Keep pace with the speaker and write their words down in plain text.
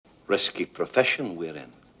risky profession we're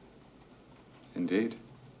in. Indeed.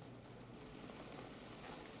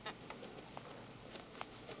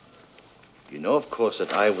 You know, of course,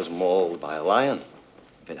 that I was mauled by a lion.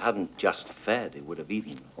 If it hadn't just fed, it would have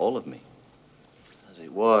eaten all of me. As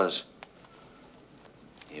it was,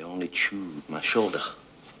 he only chewed my shoulder.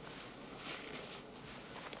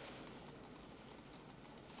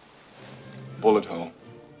 Bullet hole.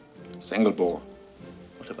 Single bore.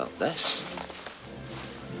 What about this?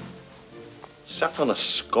 Sat on a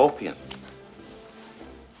scorpion.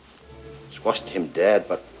 Squashed him dead,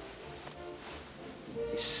 but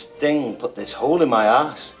his sting put this hole in my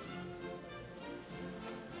ass.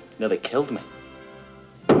 Nearly killed me.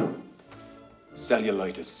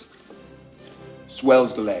 Cellulitis.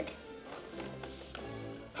 Swells the leg.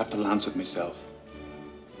 Had to lance it myself.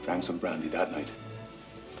 Drank some brandy that night.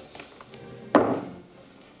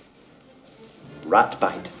 Rat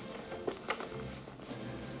bite.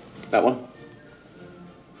 That one?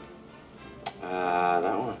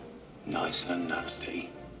 That one. Nice and nasty.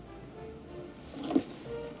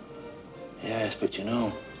 Yes, but you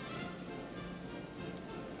know,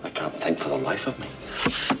 I can't think for the life of me.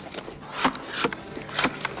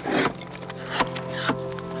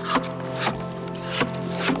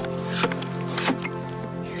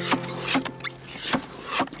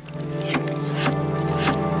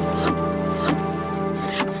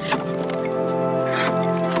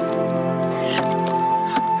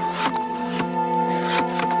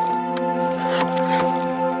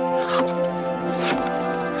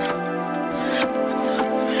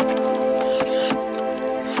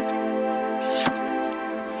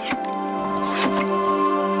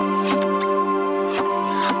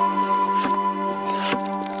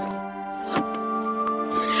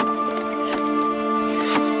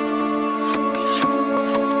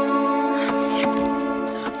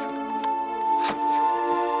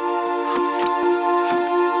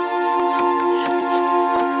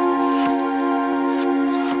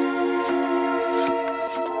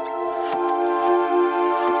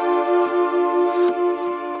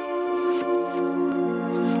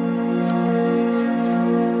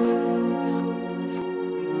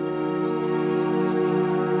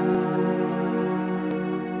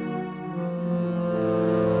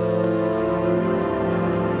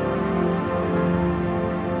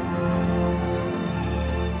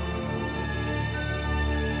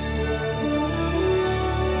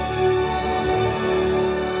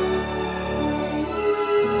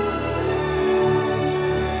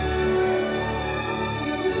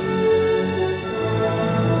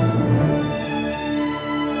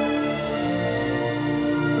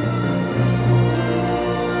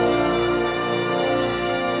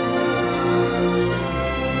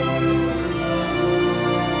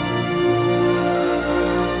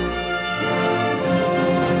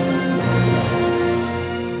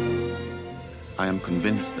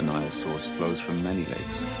 Convinced the Nile source flows from many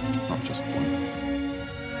lakes, not just one.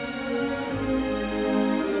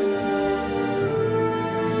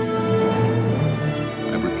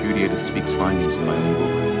 I've repudiated Speke's findings in my own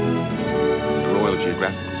book. The Royal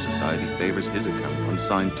Geographical Society favors his account,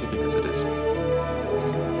 unscientific as it is.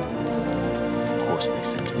 Of course they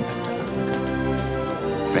sent him back to Africa.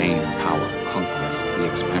 Fame, power, conquest, the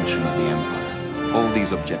expansion of the empire. All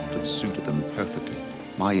these objectives suited them perfectly.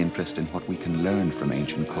 My interest in what we can learn from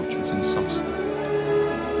ancient cultures insults them.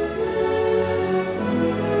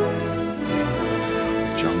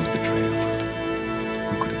 John's betrayal.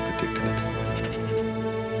 Who could have predicted it?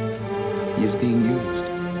 He is being used.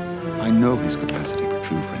 I know his capacity for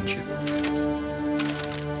true friendship.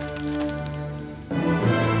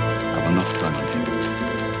 I will not turn on him,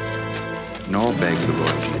 nor beg the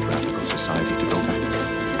Royal Geographical Society to go back.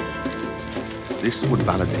 This would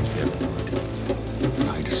validate their authority.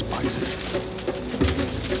 I despise it.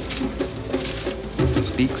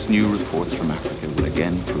 Speke's new reports from Africa will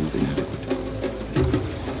again prove inadequate.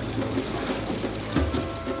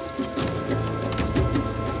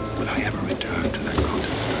 Will I ever return to that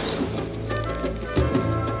continent I so love?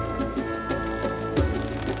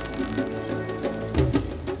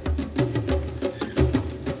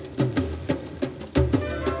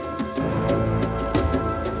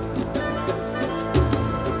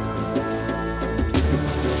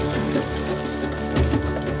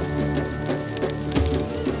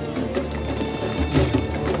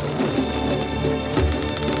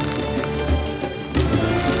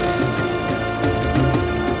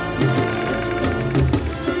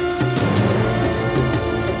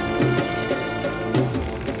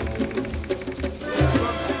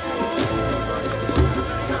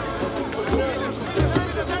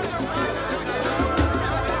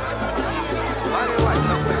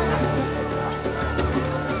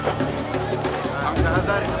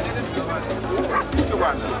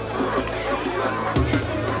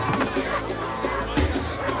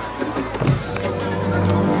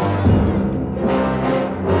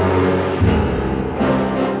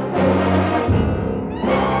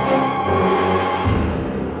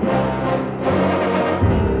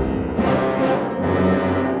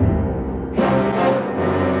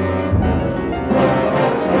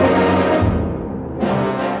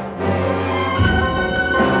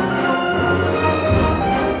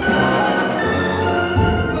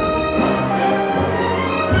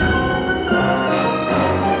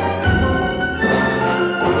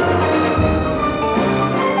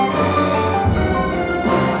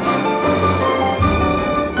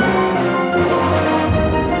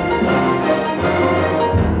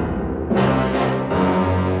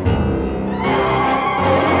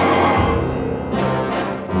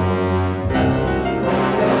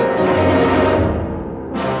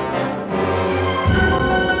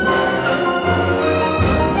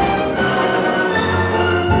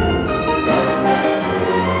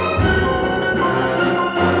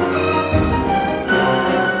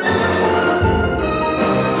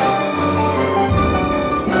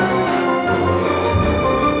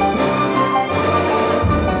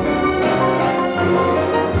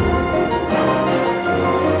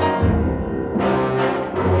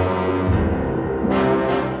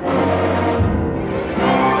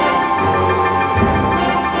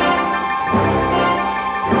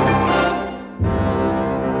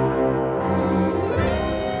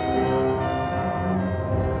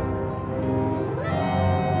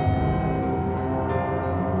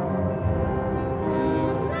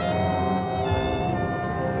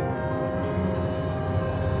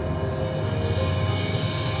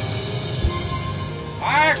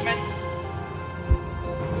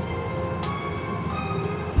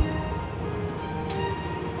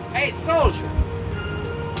 Hey, soldier.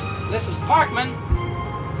 This is Parkman.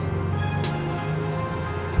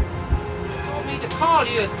 You told me to call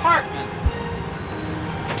you as Parkman.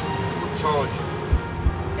 Who told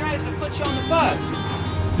you? Guys that put you on the bus.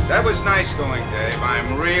 That was nice going, Dave.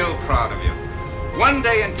 I'm real proud of you. One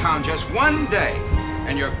day in town, just one day,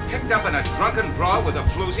 and you're picked up in a drunken brawl with a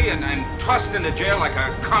floozy and tossed into jail like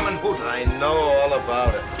a common hoodlum. I know all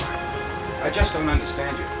about it. I just don't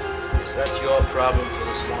understand you. Is that your problem for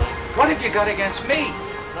this morning? What have you got against me?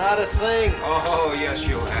 Not a thing. Oh, yes,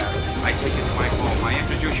 you have. I take you to my home. I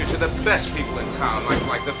introduce you to the best people in town,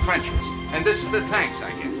 like the Frenchies. And this is the thanks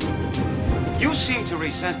I get. You seem to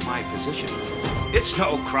resent my position. It's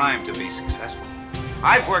no crime to be successful.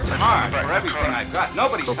 I've worked hard for everything I've got.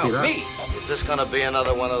 Nobody's helped me. Is this gonna be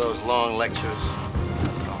another one of those long lectures?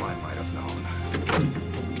 Oh, I might have known.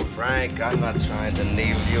 Frank, I'm not trying to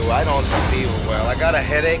kneel you. I don't feel well. I got a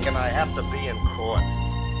headache and I have to be in court.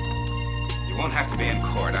 You won't have to be in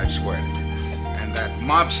court, I swear it. And that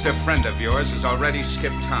mobster friend of yours has already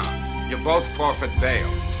skipped town. You both forfeit bail.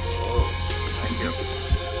 Oh, thank you.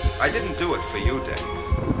 I didn't do it for you,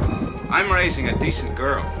 Dave. I'm raising a decent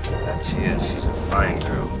girl. That she is. She's a fine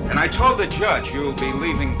girl. And I told the judge you'll be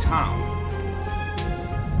leaving town.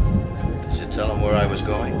 Did you tell him where I was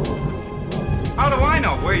going? How do I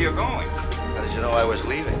know where you're going? How did you know I was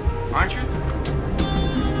leaving? Aren't you?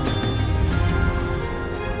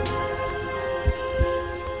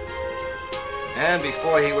 And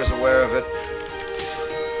before he was aware of it,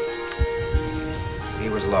 he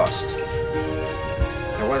was lost.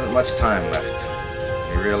 There wasn't much time left.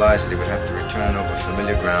 He realized that he would have to return over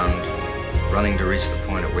familiar ground, running to reach the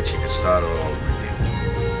point at which he could start all over again.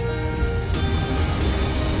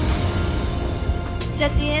 Is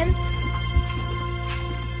that the end?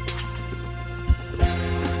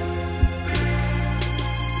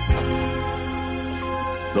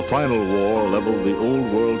 The final war leveled the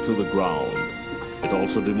old world to the ground. It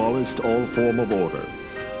also demolished all form of order.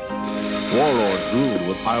 Warlords ruled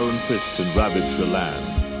with iron fists and ravaged the land.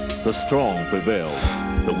 The strong prevailed.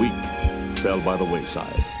 The weak fell by the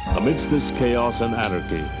wayside. Amidst this chaos and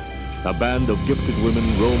anarchy, a band of gifted women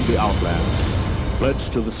roamed the outlands,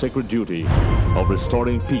 pledged to the sacred duty of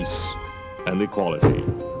restoring peace and equality.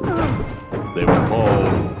 They were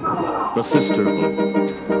called the Sisterhood.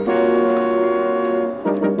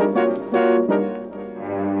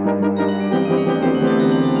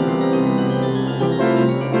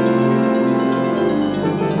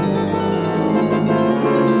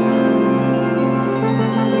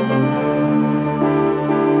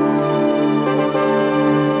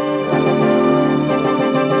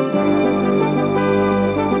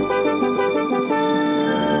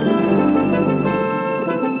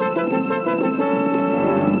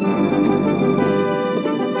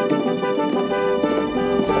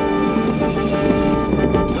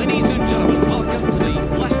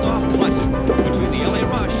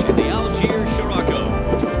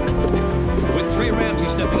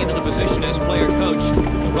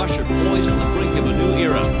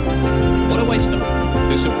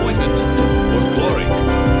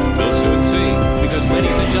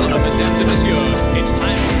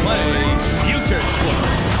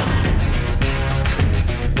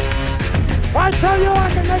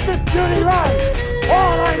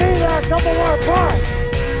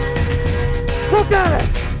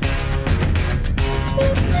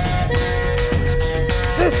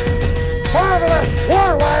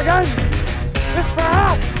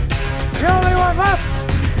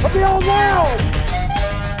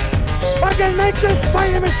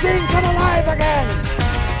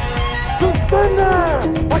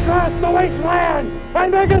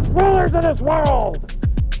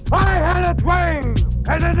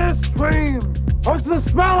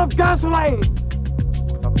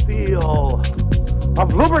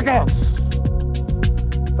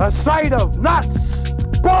 The sight of nuts,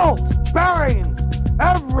 bolts, bearings,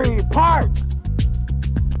 every part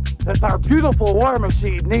that our beautiful war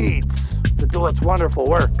machine needs to do its wonderful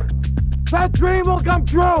work. That dream will come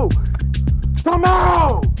true.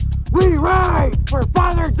 Tomorrow, we ride for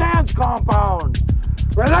Father Dan's compound.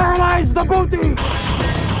 Where there lies the booty.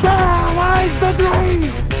 There lies the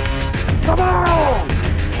dream. Tomorrow,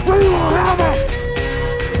 we will have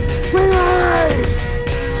it. We ride.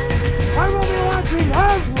 I will be watching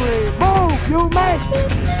every move you make.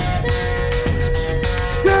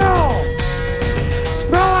 Skill,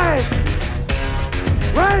 knowledge,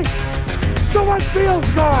 right? Do what feels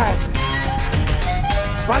good.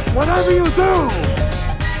 But whatever you do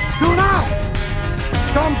not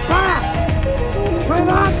come back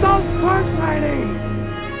without those part training.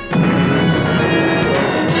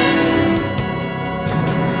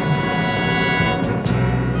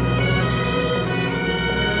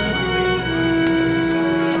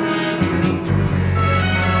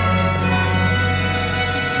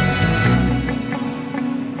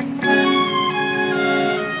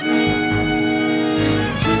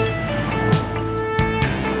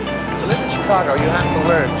 Chicago, you have to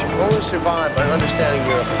learn that you only survive by understanding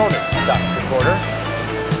your opponent, Dr. Porter.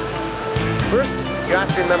 First, you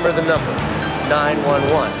have to remember the number,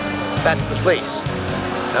 911. That's the police.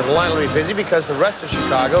 Now, the line will be busy because the rest of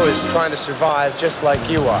Chicago is trying to survive just like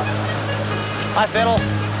you are. Hi, Fiddle.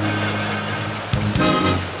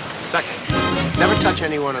 Second, never touch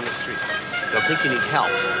anyone on the street. They'll think you need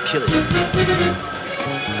help, kill you.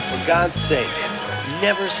 For God's sake,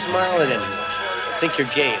 never smile at anyone. They'll think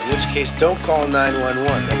you're gay, in which case don't call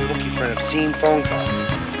 911. They'll book you for an obscene phone call.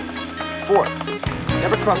 Fourth,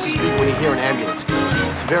 never cross the street when you hear an ambulance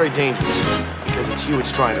coming. It's very dangerous because it's you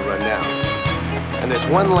it's trying to run down. And there's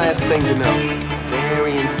one last thing to know,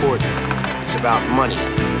 very important. It's about money.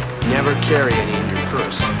 Never carry any in your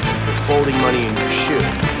purse. You're folding money in your shoe.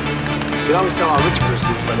 You can always tell how rich a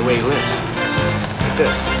person is by the way he lives. Like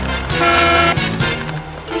this.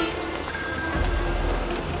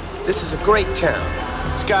 This is a great town.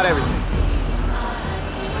 It's got everything.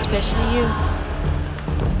 Especially you.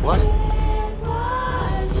 What?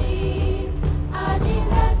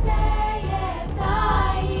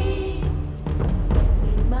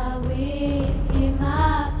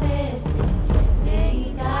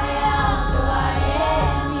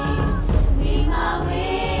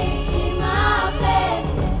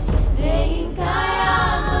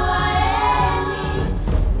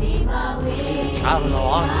 Traveling a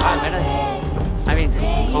long time, innit? I mean,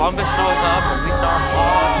 Columbus shows up and we start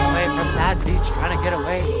walking away from that beach trying to get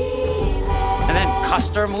away. And then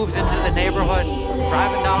Custer moves into the neighborhood,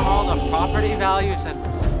 driving down all the property values, and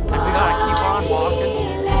we gotta keep on walking.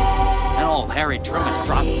 And old Harry Truman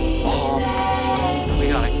dropped the bomb. We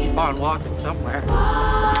gotta keep on walking somewhere.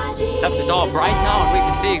 Except it's all bright now and we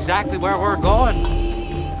can see exactly where we're going.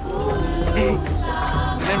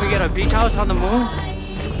 And then we get a beach house on the moon.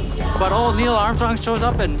 But old Neil Armstrong shows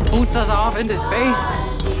up and boots us off into space.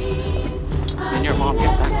 Then your mom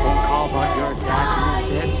gets that phone call about your dad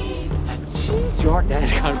being dead. Jeez, your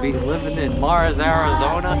dad's gotta be living in Mars,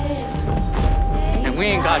 Arizona. And we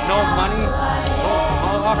ain't got no money,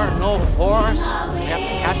 no car, no horse. We have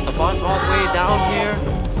to catch the bus all the way down here.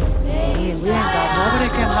 I mean, we ain't got nobody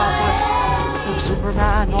can help us. No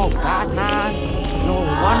Superman, no Batman, no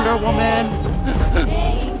Wonder Woman.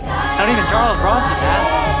 Not even Charles Bronson,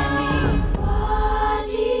 man.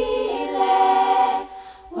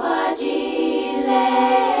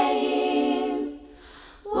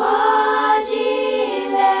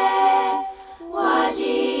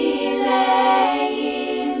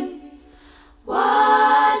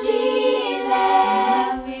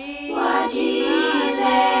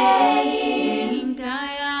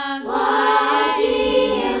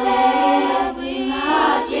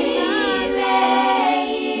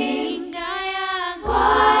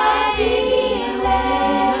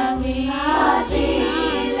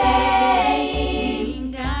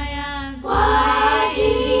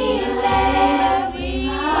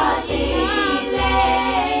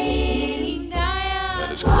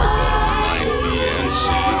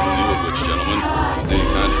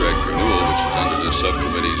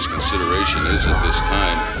 Subcommittee's consideration is at this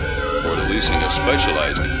time for the leasing of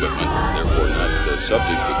specialized equipment, therefore not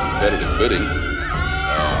subject to competitive bidding.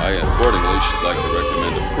 I accordingly should like to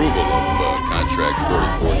recommend approval of contract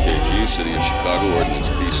 44 kg, City of Chicago,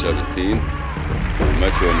 Ordinance P17, to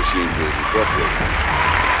Metro Machine Tools Incorporated.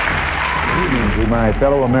 Good evening to my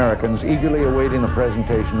fellow Americans eagerly awaiting the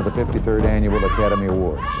presentation of the 53rd Annual Academy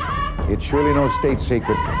Awards. It's surely no state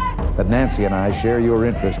secret that Nancy and I share your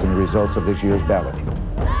interest in the results of this year's ballot.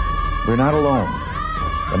 We're not alone.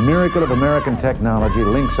 The miracle of American technology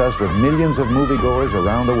links us with millions of moviegoers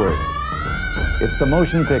around the world. It's the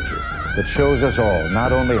motion picture that shows us all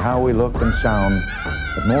not only how we look and sound,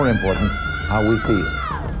 but more important, how we feel.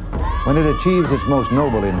 When it achieves its most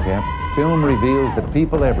noble intent, film reveals that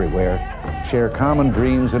people everywhere share common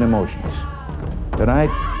dreams and emotions. Tonight,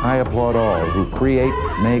 I applaud all who create,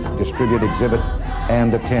 make, distribute, exhibit,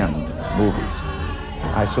 and attend movies.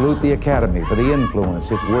 I salute the Academy for the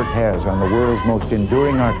influence its work has on the world's most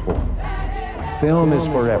enduring art form. Film is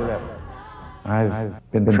forever.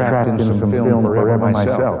 I've been trapped in some film forever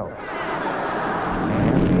myself.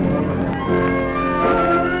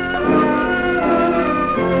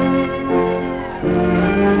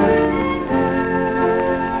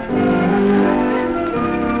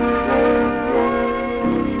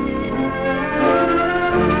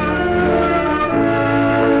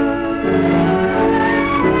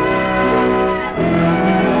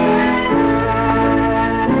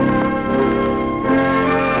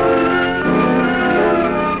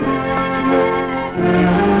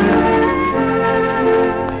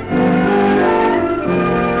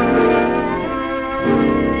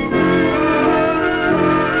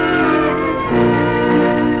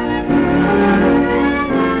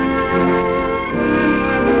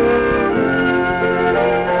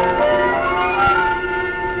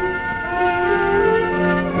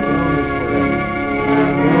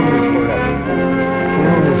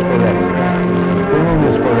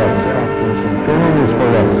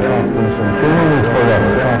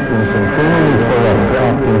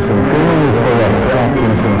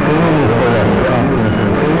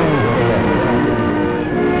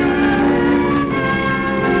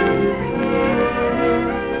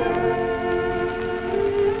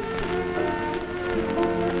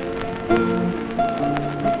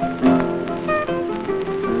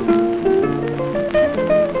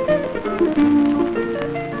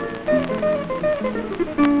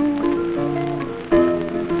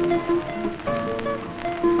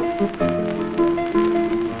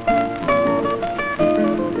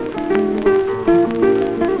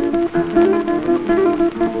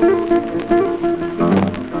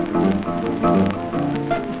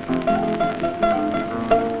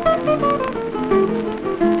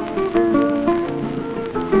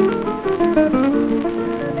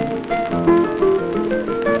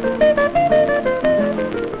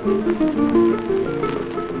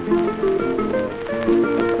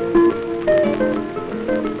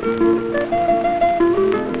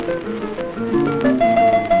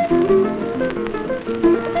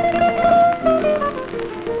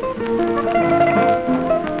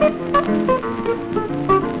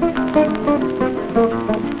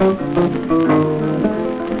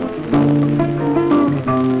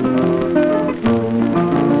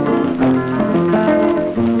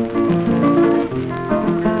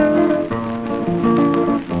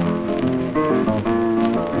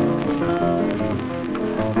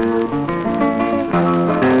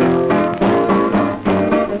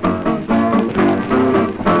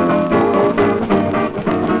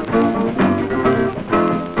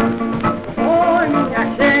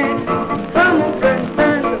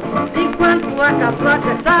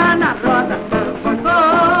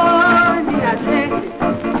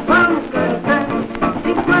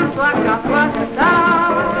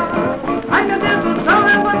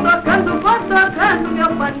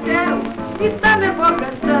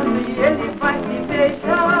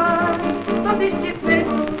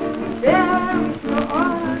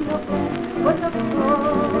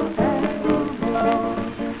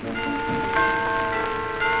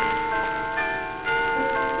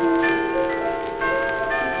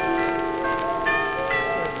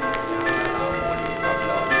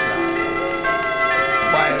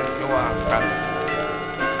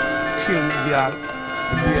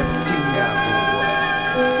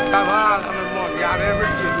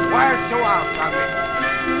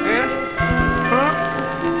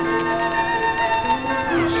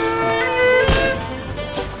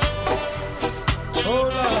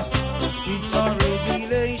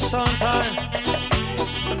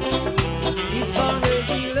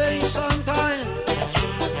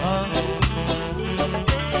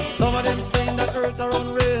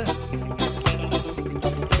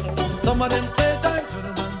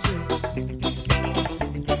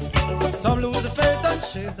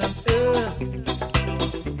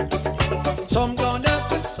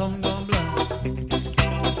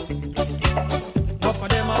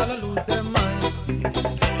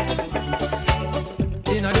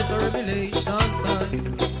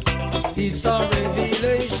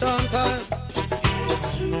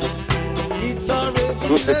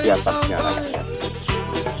 Tout ce qui appartient à la création.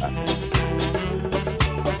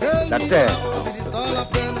 La terre,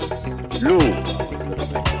 l'eau,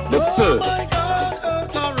 le feu,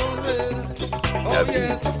 la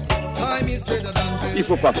vie. Il ne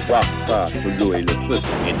faut pas croire ça, que l'eau et le feu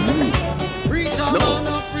sont ennemis. Non,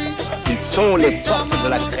 ils sont les forces de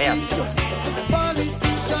la création.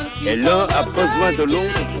 Et l'un a besoin de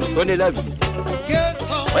l'autre pour donner la vie.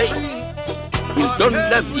 Oui, ils donnent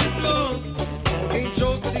la vie.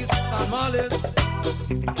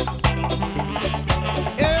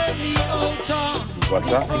 Tu vois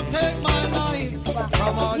ça?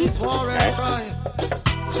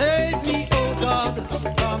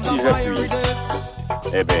 Si j'appuie,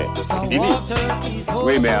 eh bien, limite.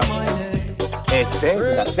 Oui, mais essaie de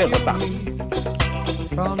la faire repartir.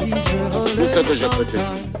 Tout ce que je peux te dire,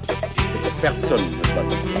 c'est que personne ne peut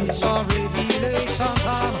te faire.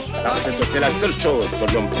 Parce que c'est la seule chose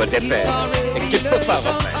que l'homme peut défaire et qu'il ne peut pas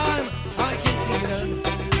refaire.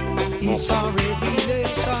 Bon.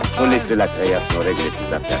 On laisse la création régler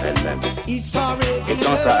ses affaires elle-même. Et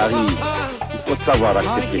quand ça arrive, il faut savoir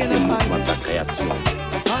accepter ces mouvements de la création.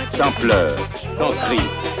 Sans pleurs, sans cris,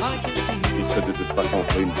 puisque de toute façon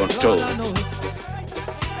c'est une bonne chose.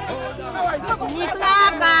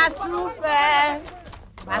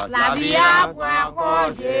 La vie a point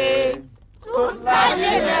congé, toute la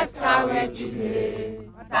jeunesse qu'a reculé.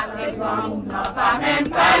 Ta très grande n'a pas même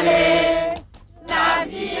parlé. La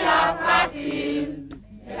vie a facile,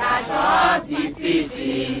 l'argent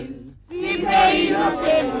difficile. Si pays nous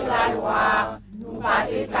dénoue la loi, nous pas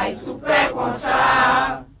décaille souffrir comme ça.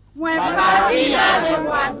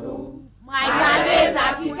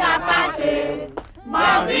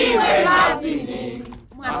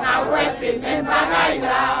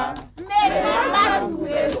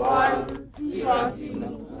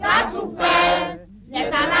 t'as souffert. C'est à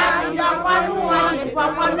la vie d'enfant nous, c'est pas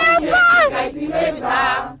moi qui ai tiré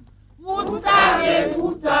ça. Pour ça, j'ai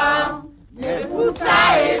tout temps, mais pour ça,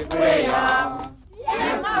 effrayant.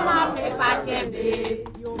 Yes, maman, fait pas qu'aider,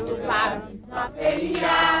 yo pas vivre dans le pays.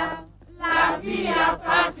 La vie est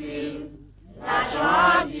facile,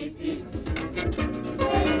 l'argent difficile.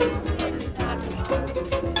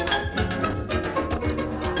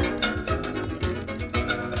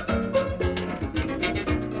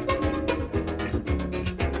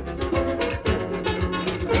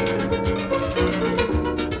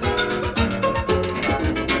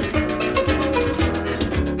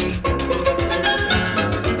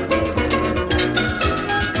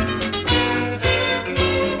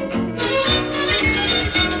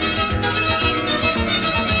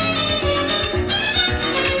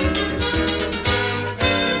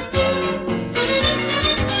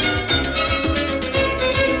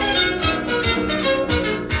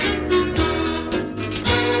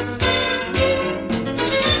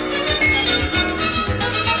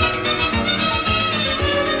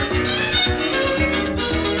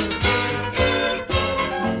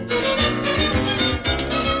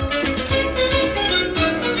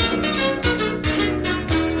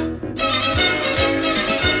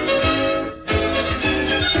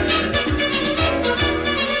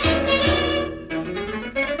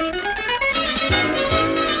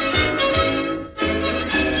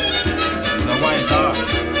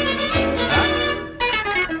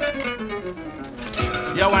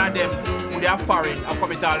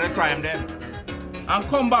 And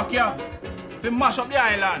come back here to mash up the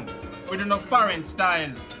island with enough foreign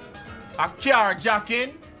style. A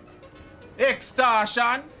carjacking,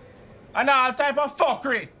 extortion, and all type of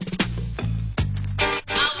fuckery.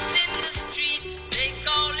 Out in the street, they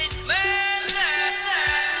call it murder.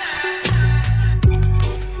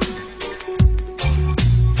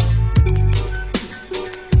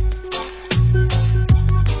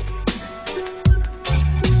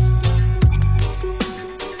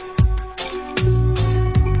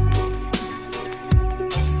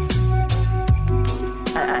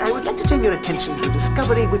 I would like to turn your attention to a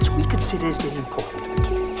discovery which we consider as very important to the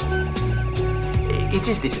case. It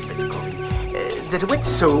is this, Inspector Corey, that a wet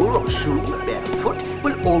sole or shoe, barefoot,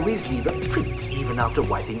 will always leave a print, even after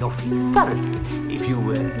wiping your feet thoroughly, if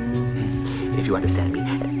you understand me.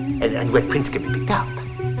 And wet prints can be picked up.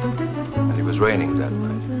 And it was raining that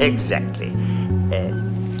night. Exactly.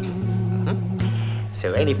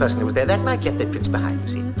 So any person who was there that night left their prints behind, you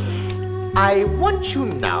see. I want you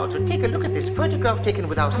now to take a look at this photograph taken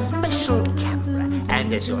with our special camera.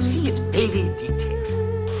 And as you'll see, it's very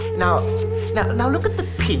detailed. Now look at the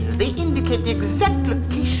pins. They indicate the exact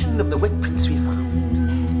location of the wet prints we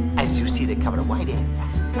found. As you see, they cover a wide area.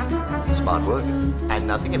 Smart work. And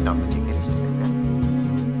nothing if not meticulous, Inspector.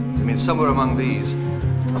 You mean somewhere among these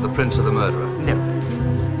are the prints of the murderer? No.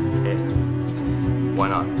 Why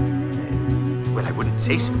not? Well, I wouldn't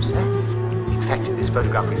say so, sir. In fact, in this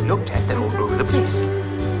photograph we've looked at, they're all over the place.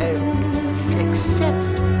 Except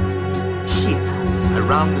here,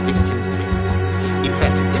 around the victim's bed. In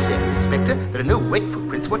fact, in this area, Inspector, there are no wet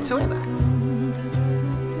footprints whatsoever.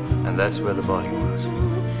 And that's where the body was?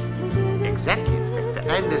 Exactly, Inspector.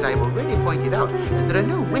 And as I've already pointed out, there are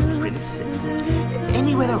no wet prints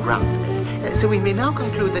anywhere around the bed. So we may now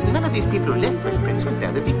conclude that none of these people who left wet prints were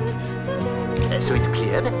there the victim. So it's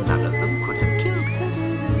clear that none of them could have killed her.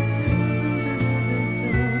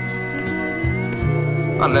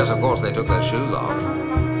 Unless, of course, they took their shoes off.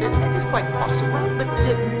 That is quite possible, but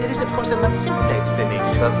there is, of course, a much simpler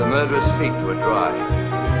explanation. That the murderer's feet were dry.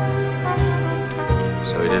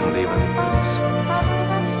 So he didn't leave any prints.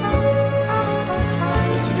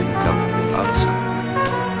 Because he didn't come from the outside,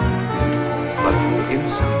 but from the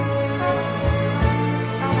inside.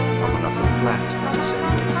 Open up the flat at the same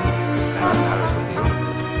time. That's how it revealed.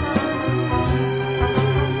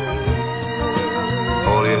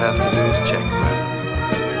 All you have to do is check, right?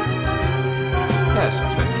 Yes,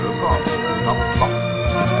 Inspector, of course.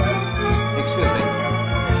 Excuse me.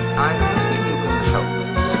 I don't think you can help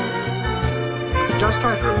us. Just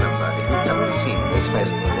try to remember if you've ever seen this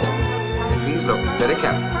face before. Please look very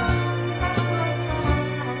carefully.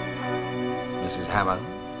 Mrs. Hammond.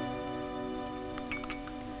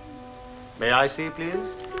 May I see,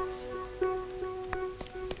 please?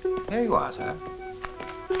 Here you are, sir.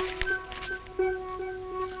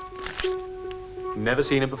 Never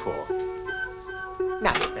seen it before.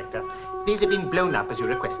 Now, Inspector, these have been blown up as you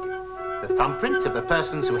requested. The thumbprints of the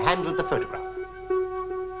persons who handled the photograph.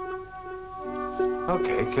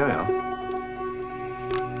 Okay, carry on.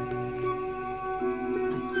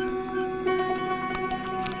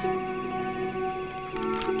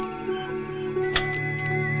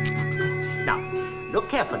 look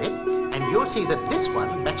carefully, and you'll see that this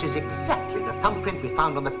one matches exactly the thumbprint we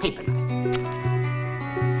found on the paper knife.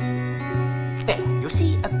 There, you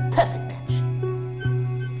see, a perfect match.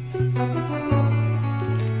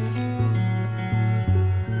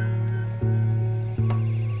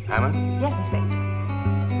 Hammond? Yes, Inspector.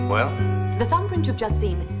 Well? The thumbprint you've just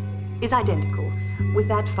seen is identical with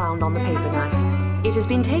that found on the paper knife. It has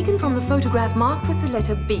been taken from the photograph marked with the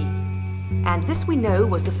letter B. And this we know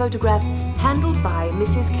was the photograph handled by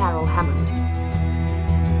Mrs. Carol Hammond.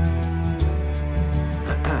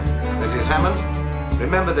 Mrs. Hammond,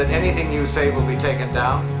 remember that anything you say will be taken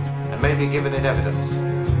down and may be given in evidence.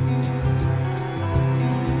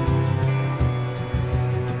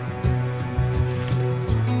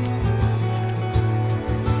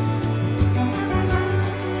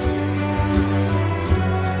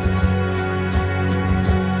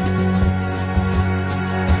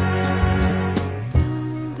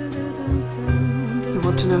 You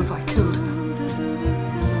want to know if I killed her?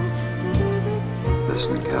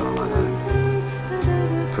 Listen,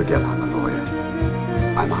 Caroline, forget I'm a lawyer.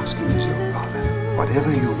 I'm asking as your father.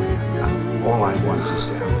 Whatever you may have done, all I want is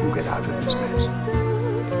to help you get out of this mess.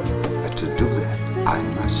 But to do that, I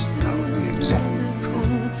must know the exact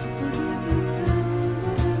truth.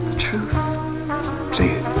 The truth? Say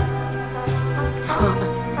it. Father,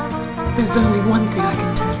 there's only one thing I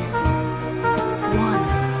can tell you. One.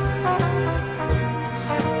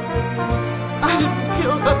 I didn't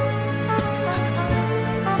kill her.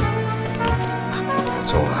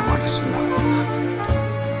 That's all I wanted to know.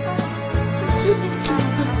 I didn't kill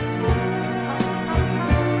her.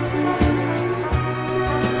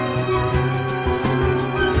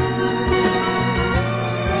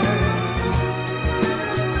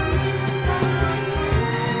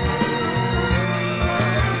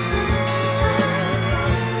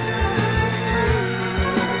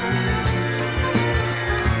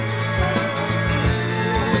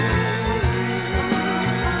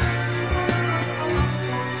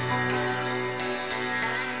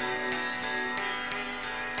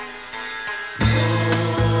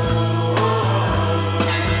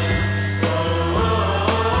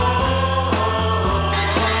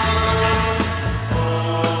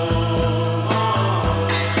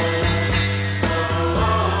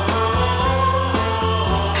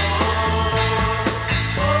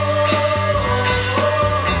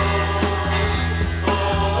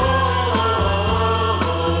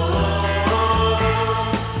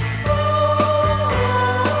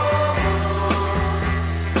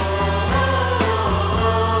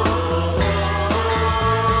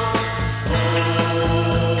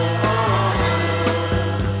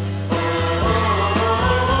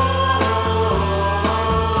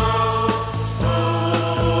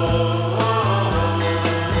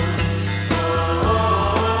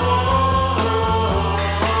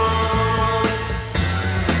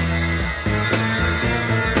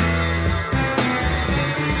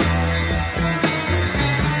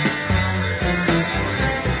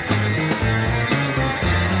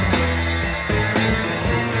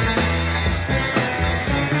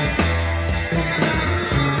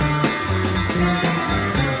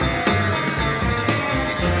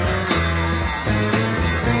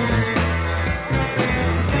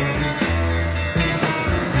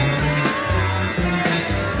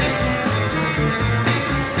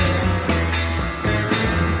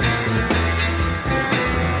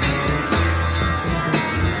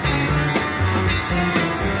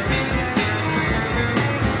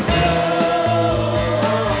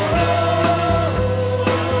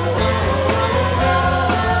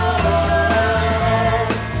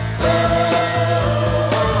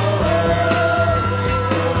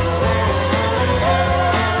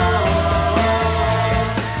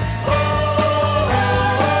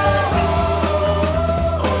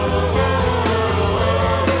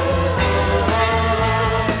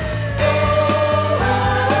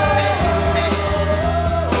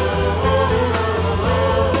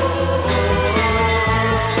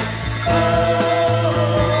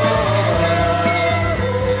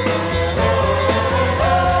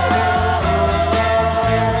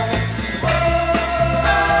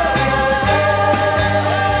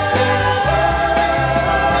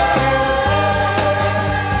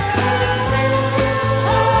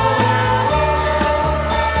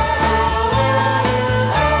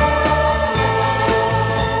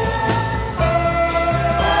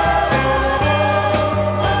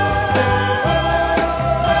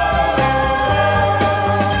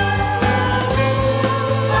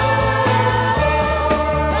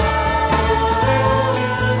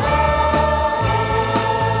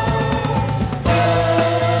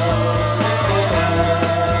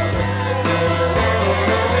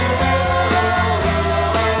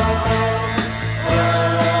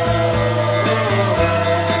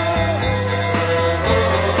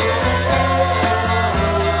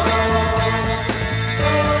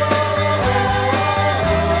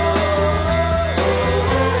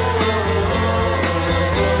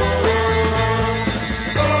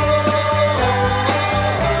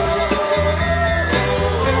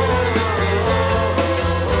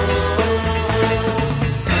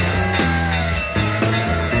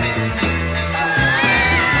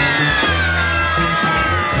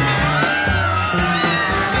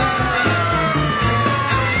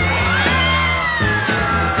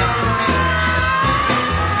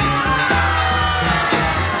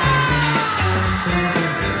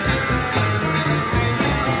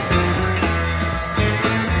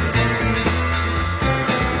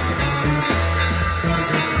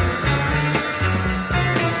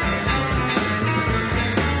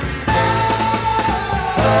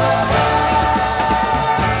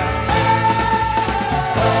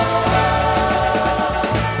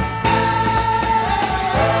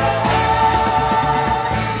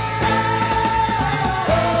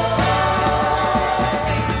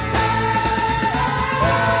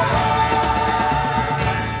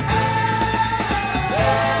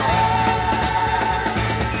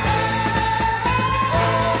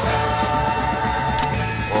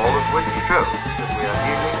 shows that we are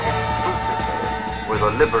dealing exclusively with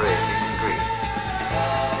a liberating dream.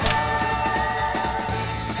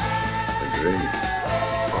 A dream?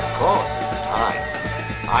 Of course, at the time,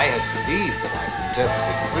 I had believed that I was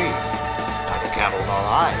interpreting a dream. Neither Carol nor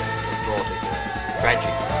I had thought it a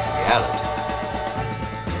tragic reality.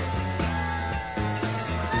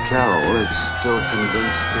 Carol is still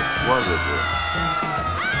convinced it was a dream.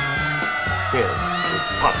 Yes,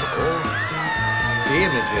 it's possible. The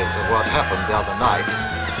images of what happened the other night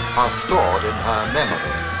are stored in her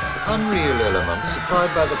memory. Unreal elements supplied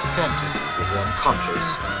by the fantasies of the unconscious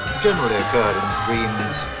generally occur in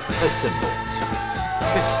dreams as symbols.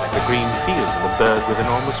 It's like the green fields and the bird with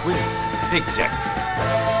enormous wings. Exactly.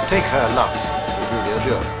 Take her love songs to Julia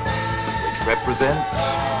Dura, which represent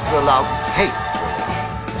the love-hate relation.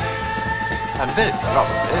 And very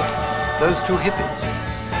probably, those two hippies.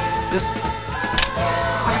 Listen.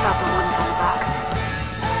 What about the ones on the back?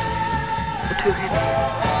 The two hippies.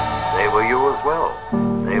 They were you as well.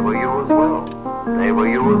 They were you as well. They were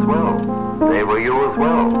you as well. They were you as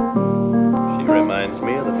well. She reminds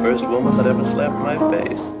me of the first woman that ever slapped my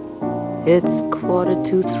face. It's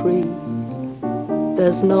 2:45.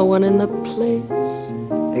 There's no one in the place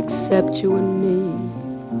except you and me.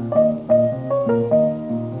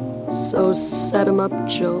 So set 'em up,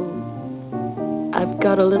 Joe. I've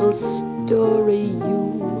got a little story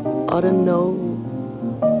you ought to know.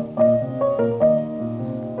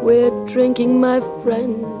 We're drinking, my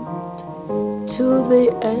friend, to the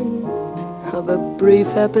end of a brief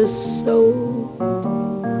episode.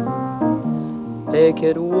 Make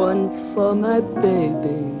it one for my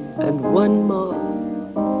baby and one more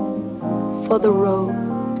for the road.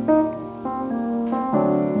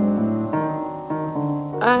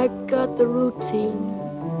 I got the routine,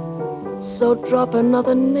 so drop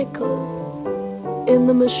another nickel in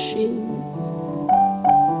the machine.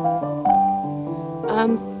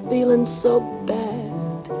 I'm feeling so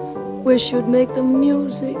bad, wish you'd make the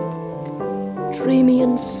music dreamy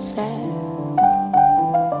and sad.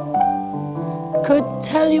 Could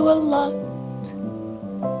tell you a lot,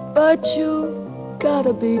 but you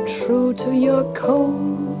gotta be true to your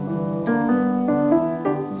code.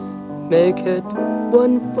 Make it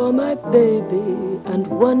one for my baby and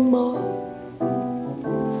one more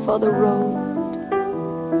for the road.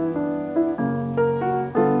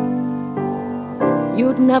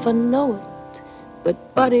 You'd never know it, but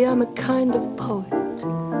buddy, I'm a kind of poet,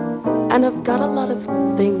 and I've got a lot of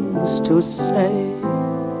things to say.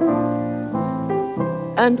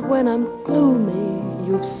 And when I'm gloomy,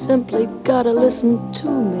 you've simply gotta listen to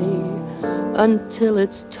me until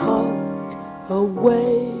it's talked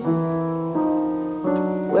away.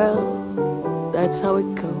 Well, that's how it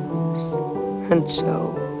goes. And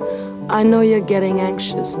Joe, I know you're getting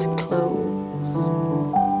anxious to close.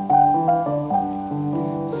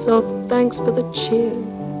 So thanks for the cheer.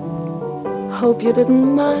 Hope you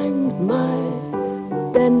didn't mind my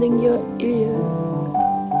bending your ear.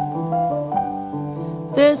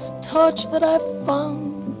 This torch that I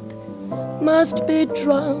found must be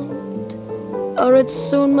drowned, or it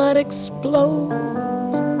soon might explode.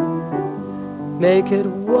 Make it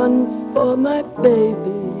one for my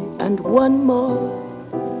baby and one more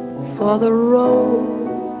for the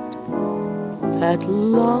road. That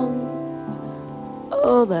long,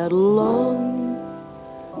 oh, that long,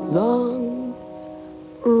 long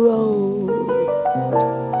road.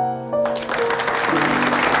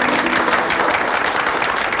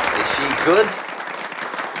 Is she good?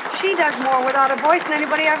 She does more without a voice than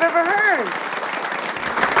anybody I've ever heard.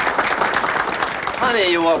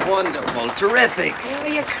 Honey, you are wonderful. Terrific. Oh,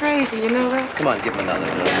 you're crazy, you know that? Come on, give him another.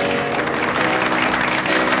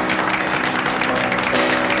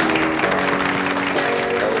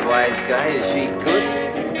 Little wise guy, is she good?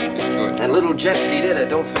 Good. And little Jeff Dita,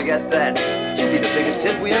 don't forget that. She'll be the biggest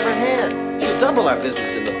hit we ever had. She'll double our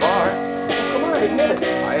business in the bar. Come on, admit it.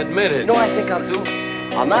 I admit it. You know what I think I'll do?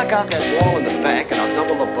 I'll knock out that wall in the back and I'll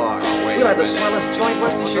double the bar. Oh, wait. We'll have the swellest joint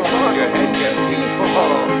west of Chicago. Your head get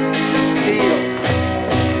Oh, steal.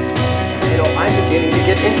 You know, I'm beginning to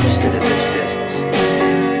get interested in this business.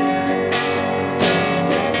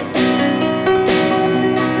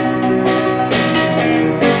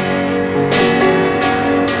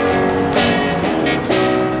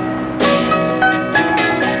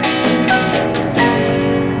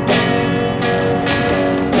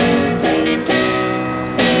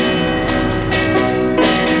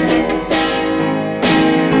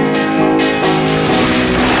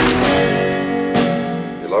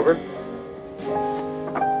 You love her?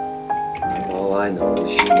 All I know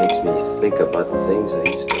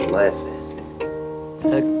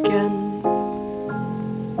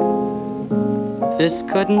This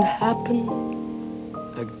couldn't happen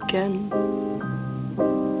again.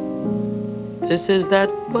 This is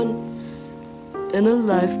that once in a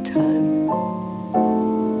lifetime.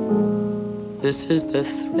 This is the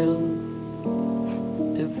thrill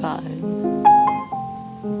divine.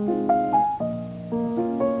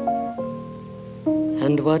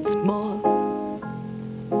 And what's more,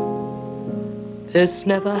 this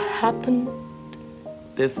never happened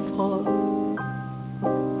before.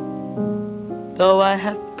 Though I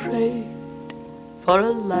have prayed for a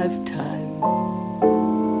lifetime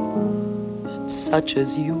that such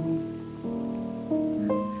as you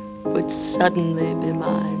would suddenly be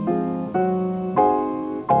mine.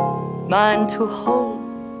 Mine to hold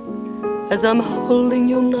as I'm holding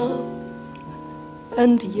you now,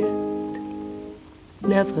 and yet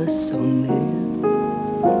never so near.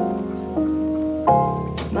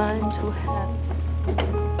 Mine to have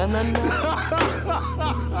when the night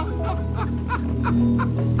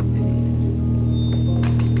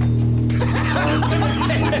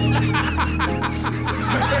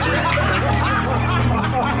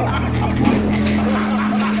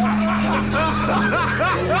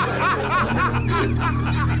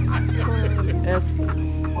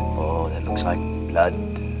Oh, that looks like blood.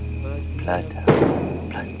 Blood.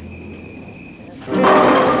 Blood.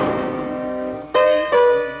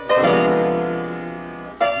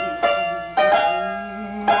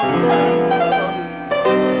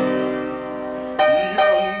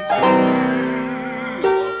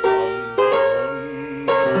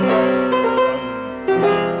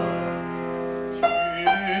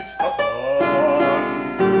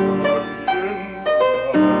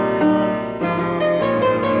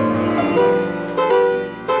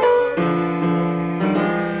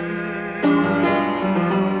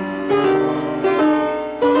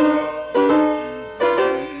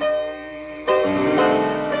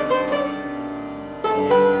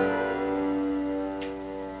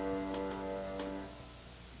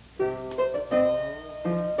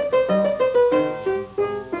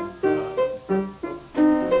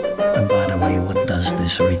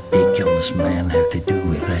 This ridiculous man have to do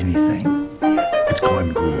with anything? It's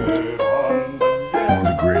Glenn Gould, one of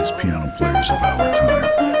the greatest piano players of our time.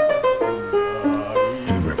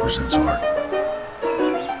 He represents art.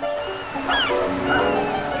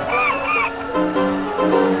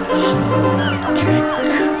 So Jack,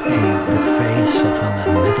 in the face of an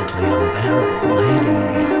admittedly unbearable lady,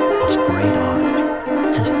 was great art.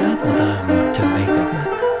 Is that what I'm to make of it?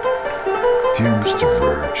 Dear Mr.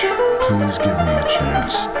 Verge, please give me a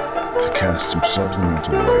chance to cast some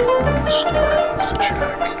supplemental light on the story of the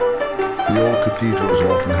Jack. The old cathedrals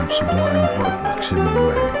often have sublime artworks hidden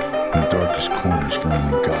away in the darkest corners for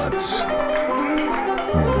only gods,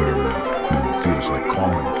 or whatever one feels like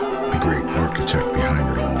calling the great architect behind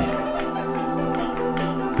it all.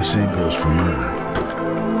 The same goes for murder.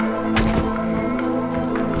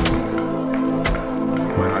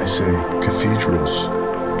 When I say cathedrals,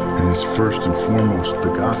 it is first and foremost the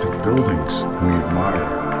Gothic buildings we admire.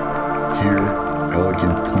 Here,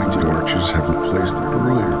 elegant pointed arches have replaced the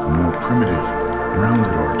earlier, more primitive,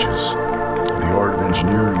 rounded arches. The art of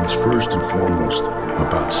engineering is first and foremost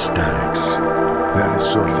about statics. That is,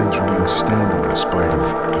 so things remain standing in spite of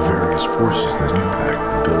various forces that impact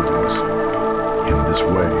the buildings. In this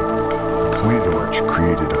way, the pointed arch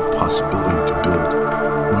created a possibility to build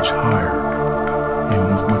much higher and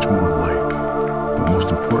with much more light. But most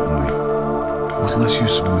importantly, with less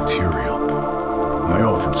use of material. I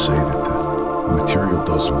often say that the material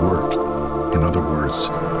does the work. In other words,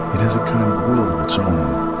 it has a kind of will of its own,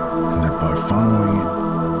 and that by following it,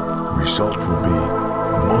 the result will be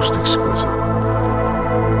the most exquisite.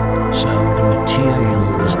 So the material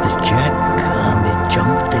was the Jack, and it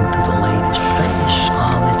jumped into the lady's face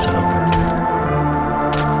on its own.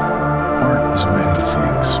 Art is many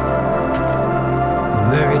things.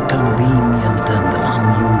 Very convenient and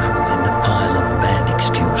unusual in the pile of bad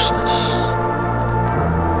excuses.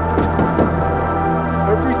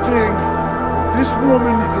 Everything this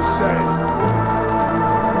woman has said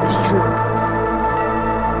is true.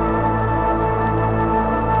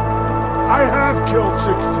 I have killed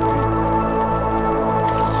 60 people.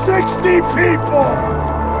 60 people!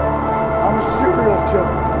 I'm a serial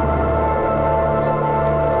killer.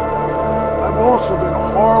 I've also been a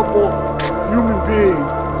horrible human being.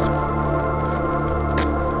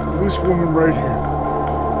 This woman right here.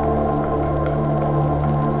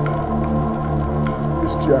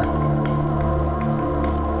 This Jack.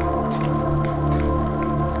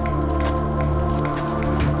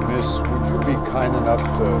 Miss, would you be kind enough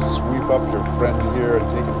to sweep up your friend here and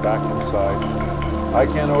take it back inside? I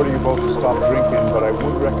can't order you both to stop drinking, but I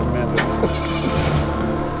would recommend it.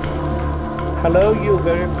 Hello, you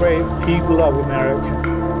very brave people of America.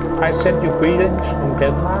 I send you greetings from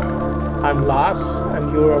Denmark. I'm Lars,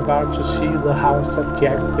 and you're about to see the house that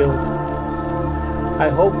Jack built. I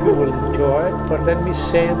hope you will enjoy it, but let me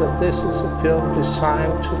say that this is a film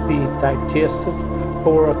designed to be digested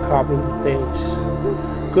over a couple of days.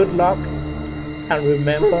 Good luck, and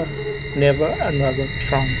remember, never another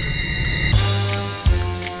Trump.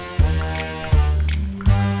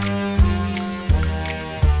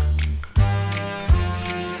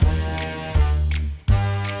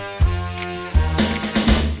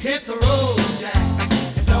 Hit the road, Jack,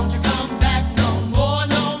 and don't you come back no more,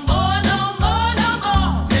 no more, no more, no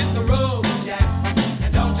more. Hit the road, Jack,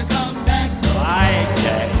 and don't you come back no more. Aye,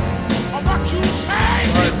 Jack. What you say?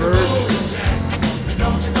 Hit the road, Jack, and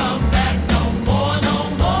don't you come back no more, no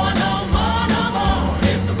more, no more, no more.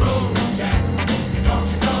 Hit the road, Jack, and don't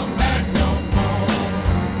you come back no more.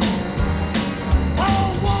 Oh,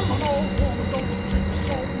 woman, don't you treat me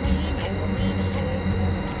so mean, oh, mean so.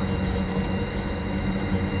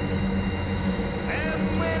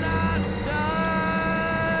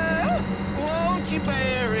 Won't you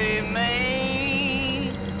bury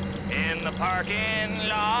me in the parking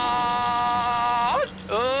lot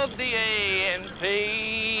of the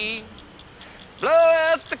A&P? Blow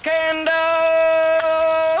out the candles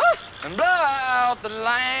and blow out the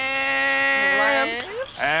lamps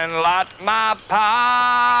and light my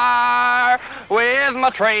pyre with my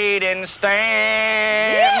trading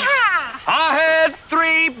stamp. I had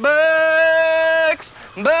 $3,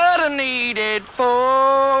 but I needed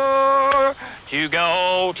 4 to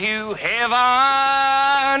go to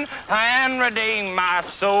heaven and redeem my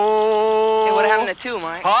soul. Hey, what happened to 2,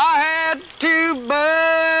 Mike? I had $2,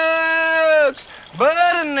 but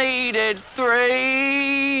I needed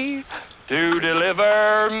 3 to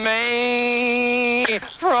deliver me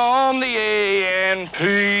from the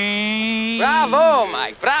A&P. Bravo,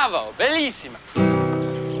 Mike, bravo, bellissima.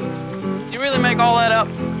 You really make all that up?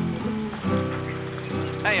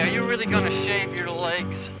 Hey, are you really gonna shave your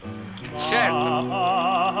legs? Certo.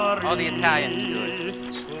 All the Italians do it.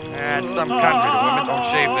 In some countries, women don't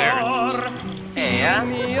shave theirs. Hey, huh?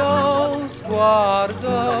 Mio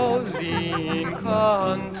sguardo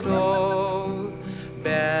l'incontro,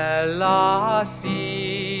 bella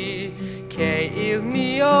sì, che il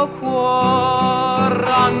mio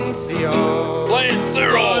cuore ansio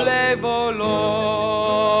sollevò.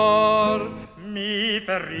 Mi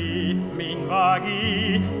ferì, mi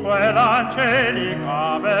invaghi,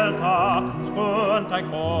 quell'angelica beltà, sconta e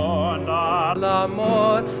conda.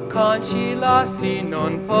 L'amor cancillarsi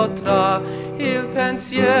non potrà, il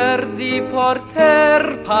pensier di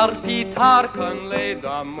poter palpitar con lei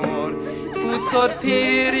d'amor, put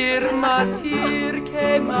sorpirir matir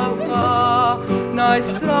che m'affa, noi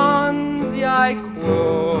stranziai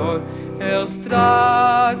cuor, el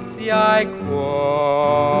straziai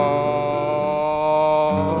cuor.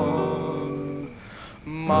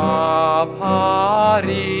 Ma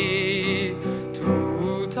pari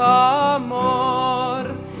tut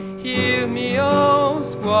amor, il mio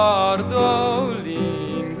sguardo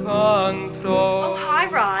l'incontro. Oh, hi,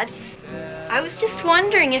 Rod. I was just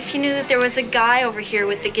wondering if you knew that there was a guy over here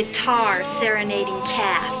with the guitar serenading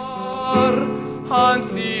Kath.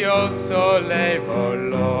 Ansio sollevo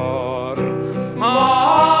l'or.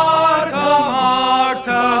 Marta,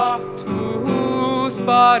 Marta, tu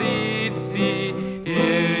sparizzi,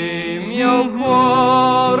 il mio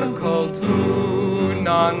cuor col tu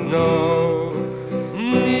nando.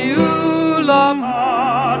 Diu la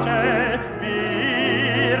pace,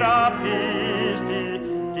 mi rapisti,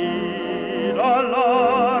 di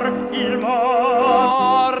dolor il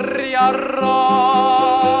mori arror,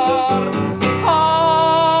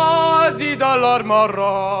 di dolor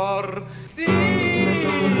morror, sì,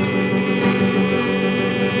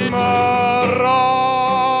 morror.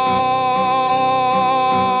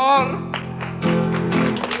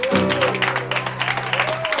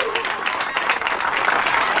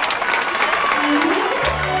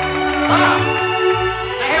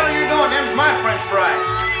 The hell are you doing? Them's my French fries.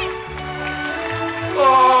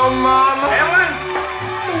 Oh, Mama. Evelyn?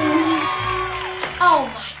 Oh,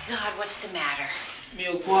 my God, what's the matter?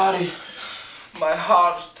 Mio cuore, my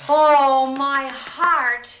heart. Oh, my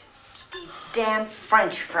heart. It's these damn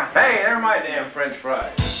French fries. Hey, they're my damn French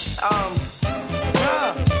fries. Come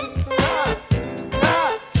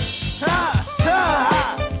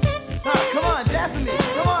on, Destiny.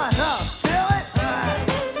 Come on, feel it?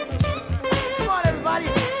 Come on, everybody.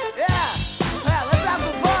 Yeah. Let's have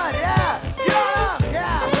some fun. Yeah. Get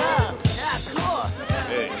on up. Yeah, cool.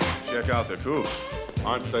 Hey, check out the coops.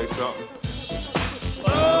 Aren't they something?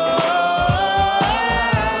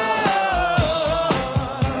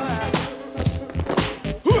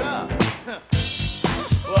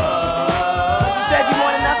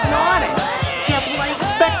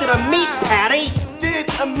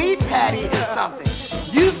 something.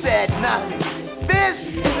 You said nothing.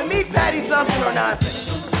 Fizz, is a meat patty something or nothing?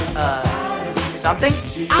 Something?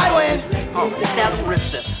 I win. Oh, that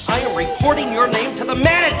Ripster. I am reporting your name to the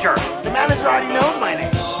manager. The manager already knows my name.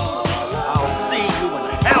 I'll see you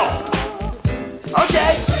in hell.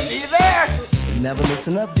 Okay, see you there. Never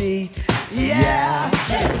missing a beat. Yeah.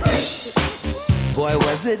 Boy,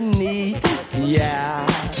 was it neat. Yeah.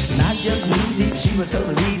 Not just neat, she was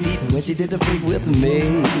totally neat when she did the freak with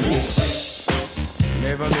me.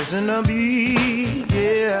 Never missing a beat.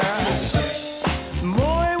 Yeah.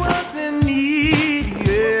 Boy, was it neat.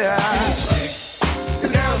 Yeah. The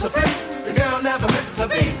girl's a freak. The girl never misses a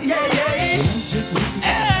beat. Yeah, yeah, yeah.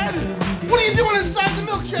 Ed, what are you doing inside the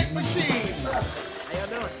milkshake machine? How you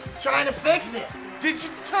doing? Trying to fix it. Did you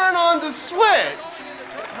turn on the switch?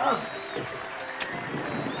 Oh.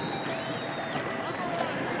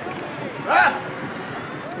 Ah!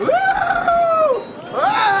 Woo!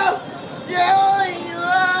 Oh!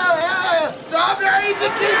 Yeah! Strawberry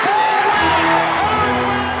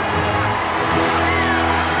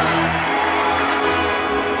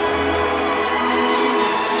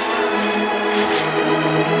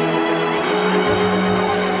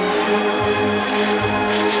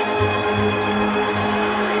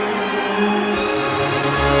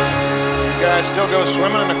You guys still go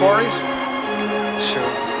swimming in the quarries?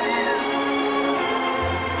 Sure.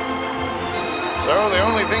 So the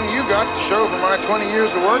only thing you got to show for my 20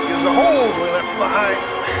 years of work is the holes we left behind.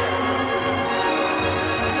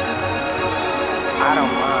 I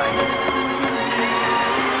don't mind.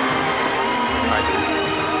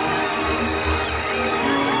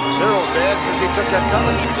 Cyril's dad says he took that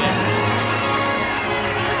college exam.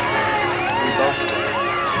 We both did.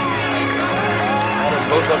 How did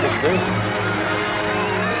both of us do?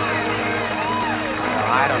 Well,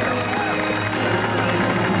 I don't know.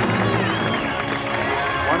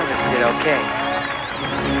 One of us did okay.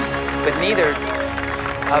 But neither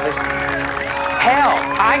of us... Hell,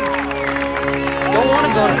 I don't want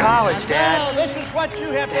to go to college, Dad. Now, this is what you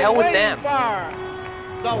have To hell been with waiting them. for.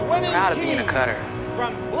 The winning Proud of team being a cutter.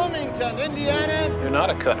 from Bloomington, Indiana. You're not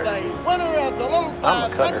a cutter. The winner of the Little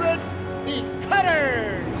I'm a cutter. 500, the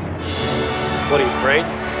Cutters. What, are you afraid?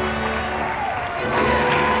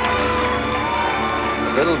 A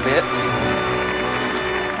little bit.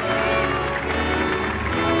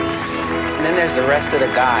 And then there's the rest of the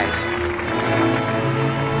guys.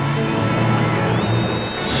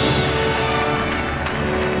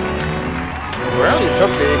 Well, you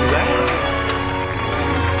took the exam.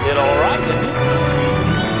 Did all right, didn't you?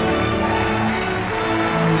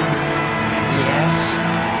 Yes.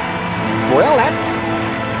 Well, that's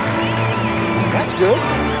good.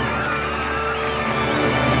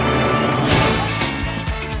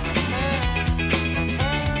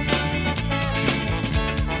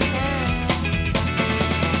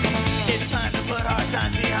 It's time to put hard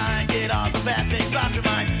times behind. Get all the bad things off your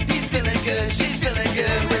mind. He's feeling good, she's feeling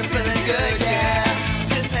good, we're feeling good, yeah.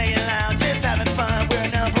 Just hanging out, just having fun, we're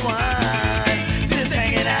number one. Just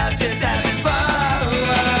hanging out, just having fun.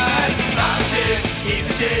 I'm a dude, he's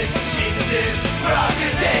a dude, she's a dude. We're all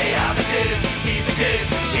dudes, hey, I'm a dude, he's a dude,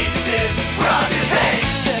 she's a dude. We're all dudes, hey.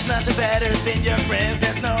 There's nothing better than your friends,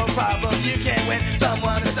 there's no problem, you can't win.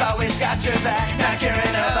 Someone that's always got your back, not caring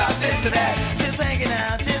about this or that. Just hanging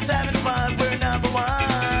out, just having fun, we're number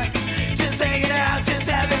one. Just hanging out, just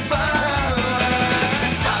having fun.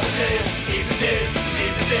 I'm a dude, he's a dude,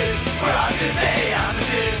 she's a dude. We're all dudes, hey, I'm a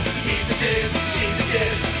dude, he's a dude, she's a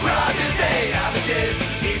dude. We're all dudes, hey, I'm a dude,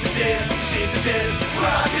 he's a dude, she's a dude. We're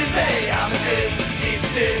all dudes, hey, I'm a dude, he's a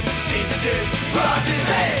dude, she's a dude. We're all dudes,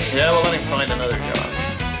 hey. Yeah, well, let him find another job.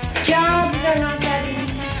 Jobs are not that easy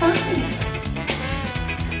to find.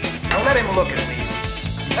 Now let him look at these.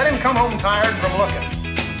 Let him come home tired from looking.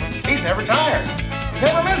 He's never tired. He's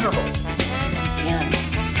never miserable.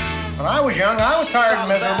 When I was young, I was tired and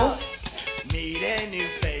miserable.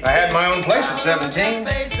 I had my own place at 17.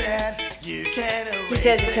 He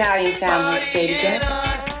says Italian families stay together.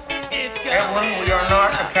 Evelyn, we are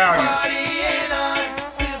not Italian.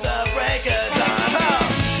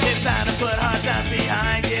 It's time to put hard times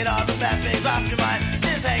behind. Get all the bad things off your mind.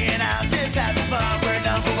 Just hanging out, just having fun. We're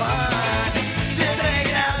number one. Just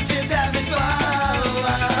hanging out, just having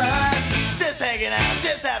fun. Just hanging out,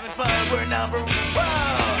 just having fun. We're number one.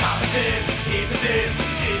 I'm a dude, he's a dude,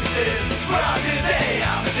 she's a dude. We're all dudes, hey.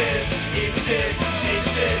 I'm a dude, he's a dude, she's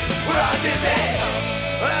a dude. We're all dudes, hey.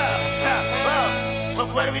 Whoa.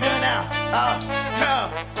 What are we doing now? Oh,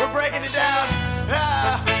 we're breaking it down.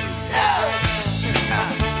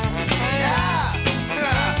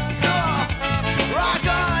 Rock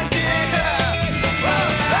on, dude!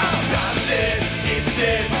 I'm a dude, he's a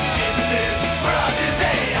dude, she's a dude.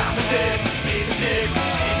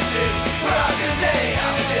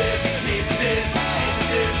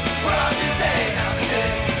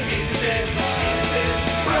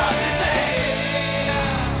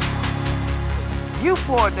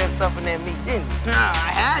 poured that stuff in that meat, didn't you? Nah,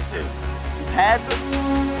 I had to. You had to?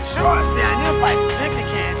 Sure, see, I knew if I took the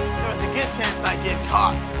can, there was a good chance I'd get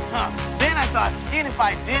caught. Then I thought, even if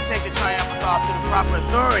I did take the triamphethol to the proper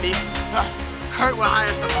authorities, Kurt would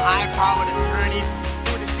hire some high-powered attorneys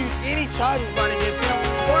who would dispute any charges brought against him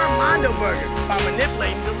or Mondo Burger by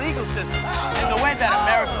manipulating the legal system. And the way that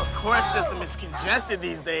America's court system is congested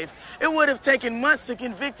these days, it would have taken months to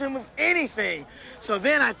convict him of anything. So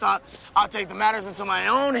then I thought, I'll take the matters into my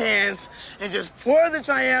own hands and just pour the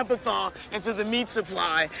triamphethol into the meat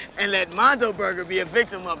supply and let Mondo Burger be a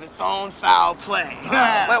victim of its own foul play.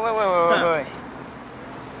 Wait.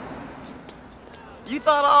 You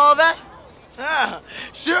thought of all that?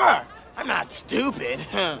 Sure. I'm not stupid.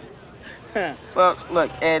 Well, look,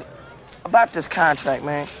 Ed, about this contract,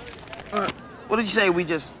 man. What did you say we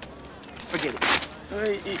just forget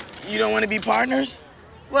it? You don't want to be partners?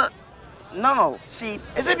 Well, no. See,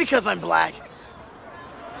 is it because I'm black?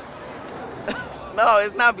 No,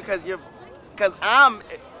 it's not because I'm... All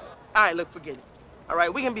right, look, forget it. All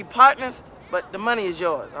right, we can be partners, but the money is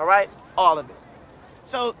yours, all right? All of it.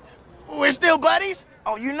 So, we're still buddies?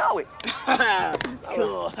 Oh, you know it.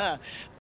 Cool.